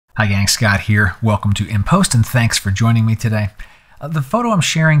Hi gang, Scott here. Welcome to In Post and thanks for joining me today. The photo I'm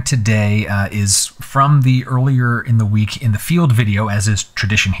sharing today is from the earlier in the week in the field video, as is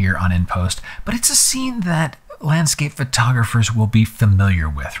tradition here on In Post, but it's a scene that landscape photographers will be familiar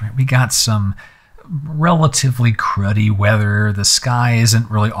with. Right? We got some relatively cruddy weather. The sky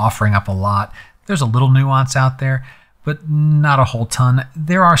isn't really offering up a lot. There's a little nuance out there, but not a whole ton.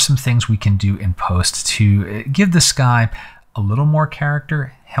 There are some things we can do in post to give the sky a little more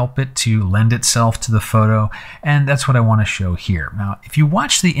character, help it to lend itself to the photo, and that's what I want to show here. Now, if you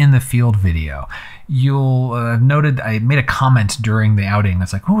watch the In the Field video, you'll have noted I made a comment during the outing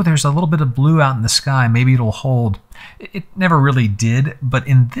that's like, oh, there's a little bit of blue out in the sky, maybe it'll hold. It never really did, but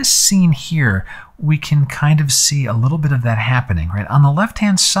in this scene here, we can kind of see a little bit of that happening, right? On the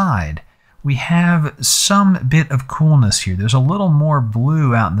left-hand side, we have some bit of coolness here. There's a little more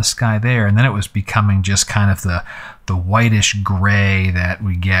blue out in the sky there, and then it was becoming just kind of the whitish gray that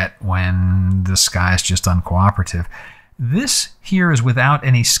we get when the sky is just uncooperative. This here is without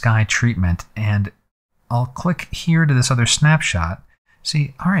any sky treatment, and I'll click here to this other snapshot.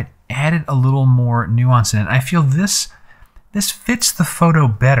 See, all right, added a little more nuance in it. I feel this fits the photo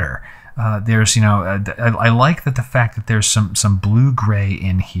better. There's, I like that the fact that there's some blue-gray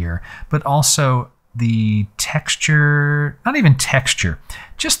in here, but also the texture, not even texture,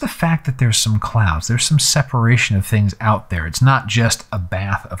 just the fact that there's some clouds. There's some separation of things out there. It's not just a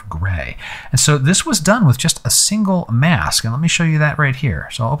bath of gray. And so this was done with just a single mask. And let me show you that right here.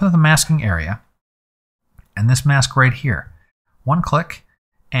 So I'll open up the masking area and this mask right here. One click.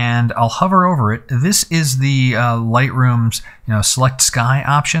 And I'll hover over it. This is the Lightroom's select sky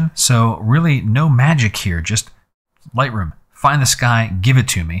option. So really no magic here, just Lightroom, find the sky, give it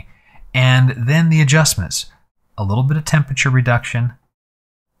to me. And then the adjustments, a little bit of temperature reduction,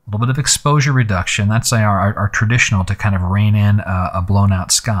 a little bit of exposure reduction. That's our traditional to kind of rein in a blown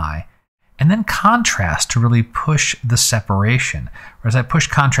out sky. And then contrast to really push the separation. Whereas I push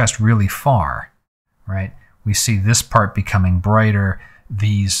contrast really far, right? We see this part becoming brighter,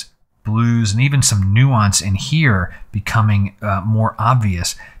 these blues and even some nuance in here becoming more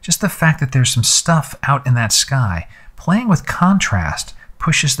obvious. Just the fact that there's some stuff out in that sky. Playing with contrast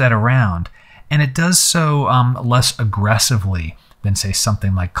pushes that around, and it does so less aggressively than, say,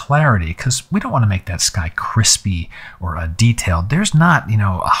 something like clarity, because we don't want to make that sky crispy or detailed. There's not,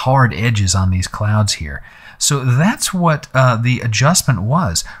 hard edges on these clouds here. So that's what the adjustment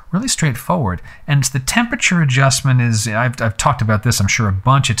was, really straightforward. And the temperature adjustment is, I've talked about this, I'm sure, a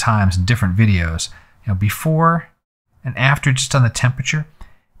bunch of times in different videos. Before and after, just on the temperature,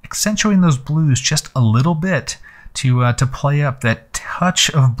 accentuating those blues just a little bit to play up that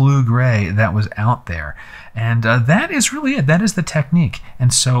touch of blue-gray that was out there. And that is really it. That is the technique.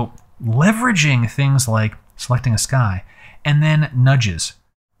 And so leveraging things like selecting a sky and then nudges,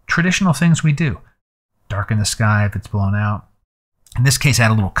 traditional things we do. Darken the sky if it's blown out. In this case,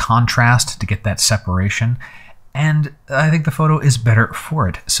 add a little contrast to get that separation. And I think the photo is better for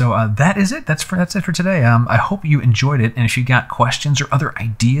it. So that is it. That's it for today. I hope you enjoyed it. And if you got questions or other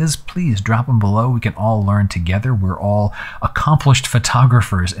ideas, please drop them below. We can all learn together. We're all accomplished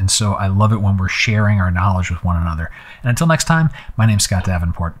photographers. And so I love it when we're sharing our knowledge with one another. And until next time, my name's Scott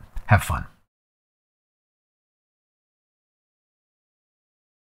Davenport. Have fun.